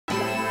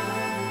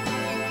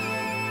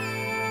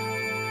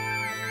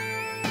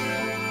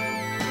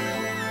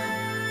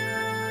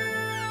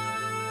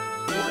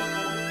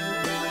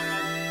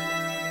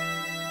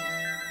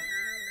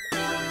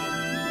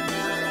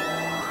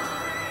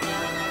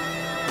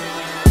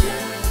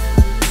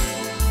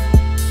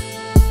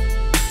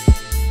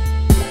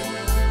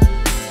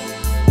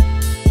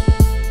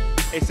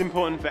It's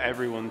important for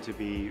everyone to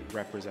be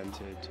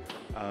represented.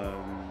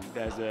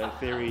 There's a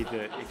theory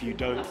that if you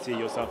don't see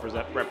yourself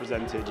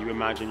represented, you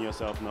imagine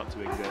yourself not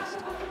to exist.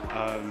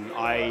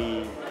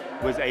 I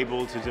was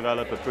able to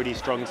develop a pretty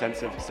strong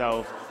sense of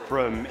self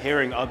from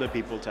hearing other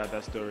people tell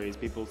their stories,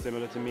 people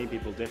similar to me,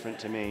 people different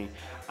to me,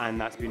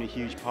 and that's been a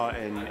huge part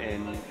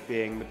in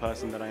being the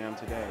person that I am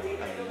today.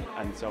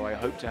 And so I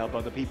hope to help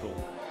other people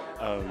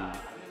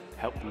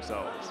help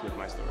themselves with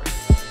my story.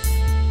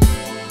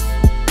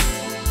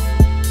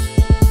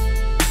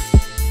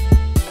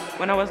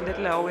 When I was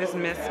little, I always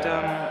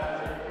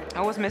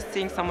missed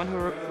seeing someone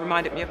who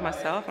reminded me of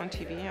myself on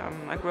TV.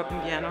 I grew up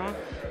in Vienna,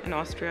 in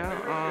Austria,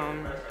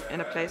 in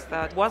a place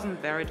that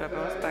wasn't very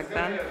diverse back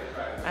then.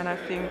 And I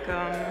think,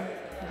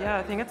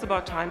 I think it's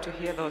about time to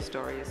hear those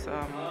stories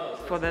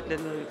for that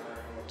little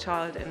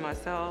child in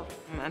myself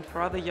and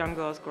for other young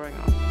girls growing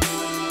up.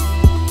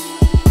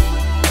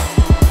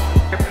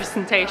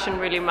 Representation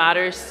really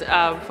matters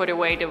for the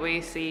way that we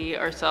see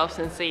ourselves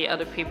and see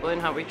other people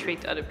and how we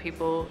treat other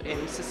people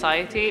in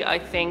society. I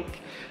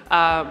think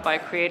by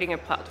creating a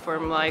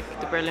platform like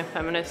the Berlin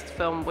Feminist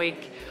Film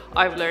Week,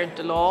 I've learned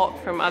a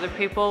lot from other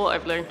people,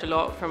 I've learned a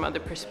lot from other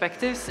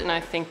perspectives, and I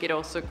think it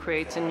also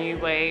creates a new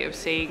way of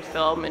seeing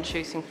film and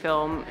choosing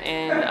film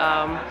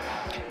and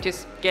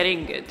just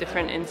getting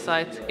different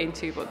insights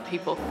into what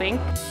people think.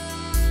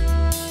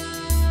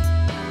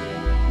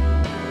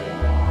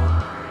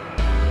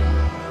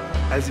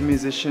 As a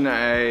musician,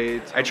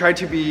 I try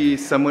to be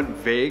somewhat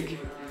vague,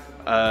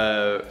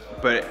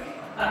 but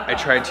I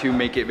try to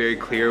make it very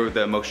clear with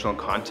the emotional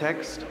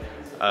context.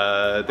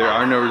 There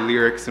are no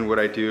lyrics in what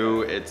I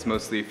do. It's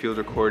mostly field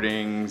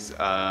recordings,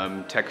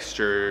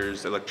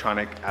 textures,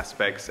 electronic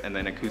aspects, and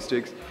then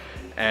acoustics.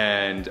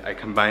 And I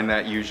combine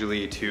that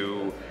usually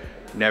to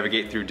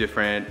navigate through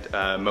different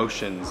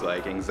emotions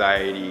like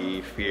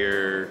anxiety,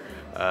 fear,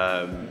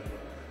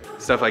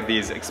 stuff like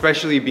these,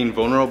 especially being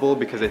vulnerable,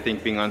 because I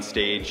think being on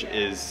stage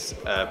is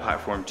a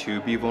platform to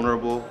be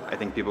vulnerable. I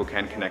think people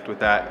can connect with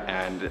that,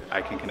 and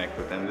I can connect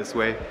with them this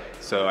way.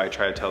 So I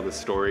try to tell the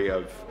story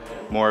of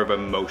more of an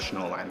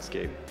emotional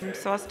landscape.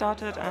 So I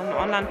started an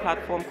online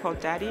platform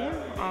called Daddy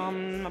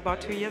about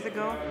 2 years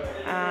ago,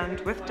 and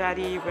with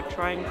Daddy we're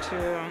trying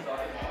to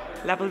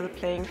level the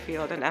playing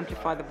field and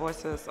amplify the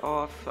voices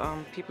of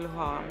people who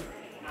are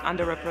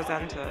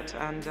underrepresented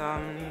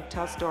and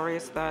tell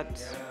stories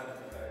that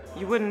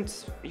you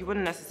wouldn't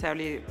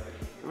necessarily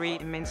read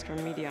in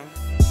mainstream media.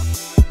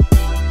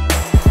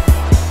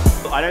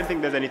 I don't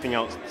think there's anything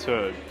else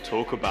to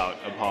talk about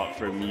apart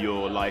from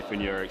your life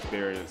and your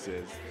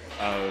experiences.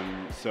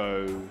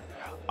 So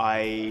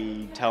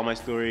I tell my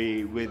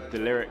story with the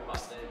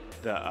lyrics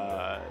that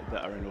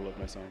are in all of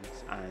my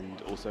songs,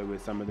 and also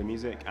with some of the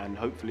music, and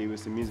hopefully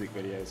with some music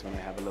videos when I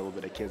have a little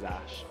bit of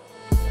Kizash.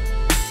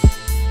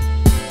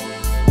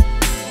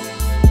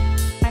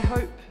 I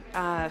hope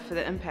for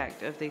the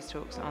impact of these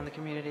talks on the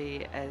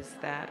community is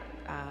that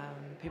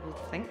people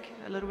think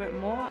a little bit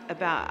more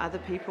about other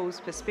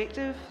people's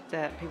perspective,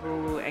 that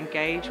people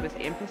engage with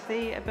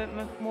empathy a bit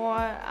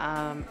more,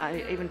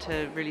 even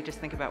to really just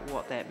think about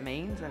what that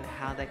means and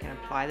how they can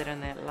apply that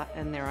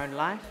in their own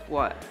life.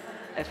 What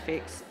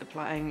effects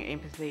applying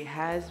empathy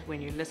has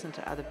when you listen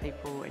to other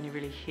people and you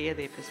really hear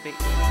their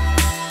perspective.